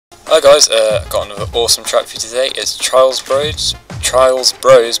Hi guys, got another awesome track for you today. It's Trials Bros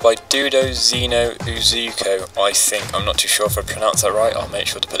by DudozinoUziko, I think. I'm not too sure if I pronounced that right. I'll make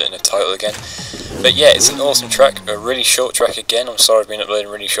sure to put it in the title again. But yeah, it's an awesome track, a really short track again. I'm sorry I've been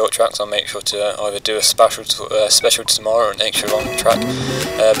uploading really short tracks. I'll make sure to either do a special tomorrow or an extra long track.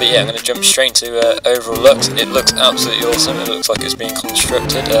 But yeah, I'm going to jump straight to overall looks. It looks absolutely awesome. It looks like it's being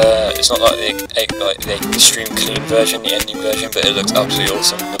constructed. It's not like the extreme clean version, the ending version, but it looks absolutely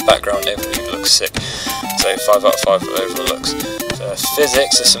awesome. The background, everything looks sick. So 5 out of 5 for overall looks.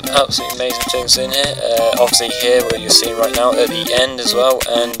 Physics, there's some absolutely amazing things in here. Obviously here, what you're seeing right now, at the end as well,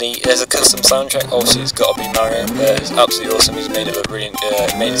 and there's a custom soundtrack. Obviously it's got to be Mario. It's absolutely awesome. He's made it look really,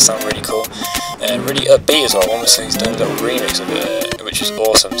 made it sound really cool and really upbeat as well. Honestly, he's done a little remix of it, which is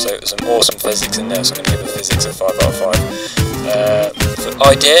awesome. So there's some awesome physics in there. So I'm going to give it physics a 5 out of 5. For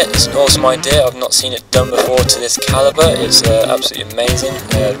idea, it's an awesome idea. I've not seen it done before to this caliber. It's absolutely amazing.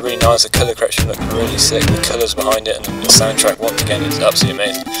 Really nice. The colour correction looked really sick. The colours behind it and the soundtrack once again is absolutely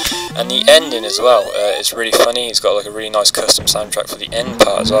amazing. And the ending as well. It's really funny. It's got like a really nice custom soundtrack for the end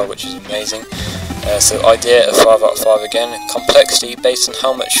part as well, which is amazing. So idea a 5 out of 5 again. Complexity based on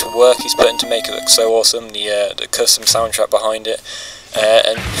how much work he's put in to make it look so awesome. The custom soundtrack behind it.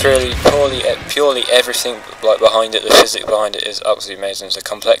 And purely everything like behind it, the physics behind it is absolutely amazing. So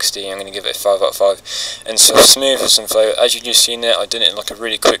complexity, I'm going to give it a 5 out of 5. And so smoothness and flow, as you just seen there, I did it in like a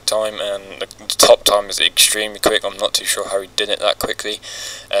really quick time, and the top time is extremely quick. I'm not too sure how he did it that quickly.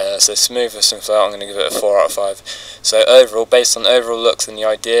 So smoothness and flow, I'm going to give it a 4 out of 5. So overall, based on overall looks and the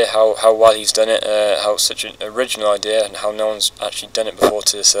idea, how well he's done it, how such an original idea, and how no one's actually done it before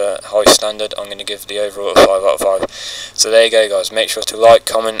to this high standard, I'm going to give the overall a 5 out of 5. So there you go guys, make sure to like,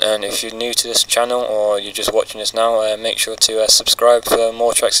 comment, and if you're new to this channel or you're just watching this now, make sure to subscribe for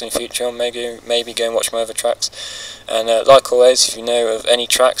more tracks in the future, or maybe go and watch my other tracks. And like always, if you know of any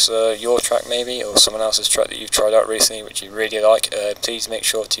tracks, your track maybe, or someone else's track that you've tried out recently which you really like, please make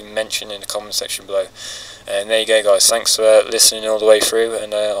sure to mention in the comment section below. And there you go guys, thanks for listening all the way through,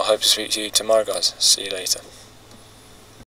 and I hope to speak to you tomorrow guys. See you later.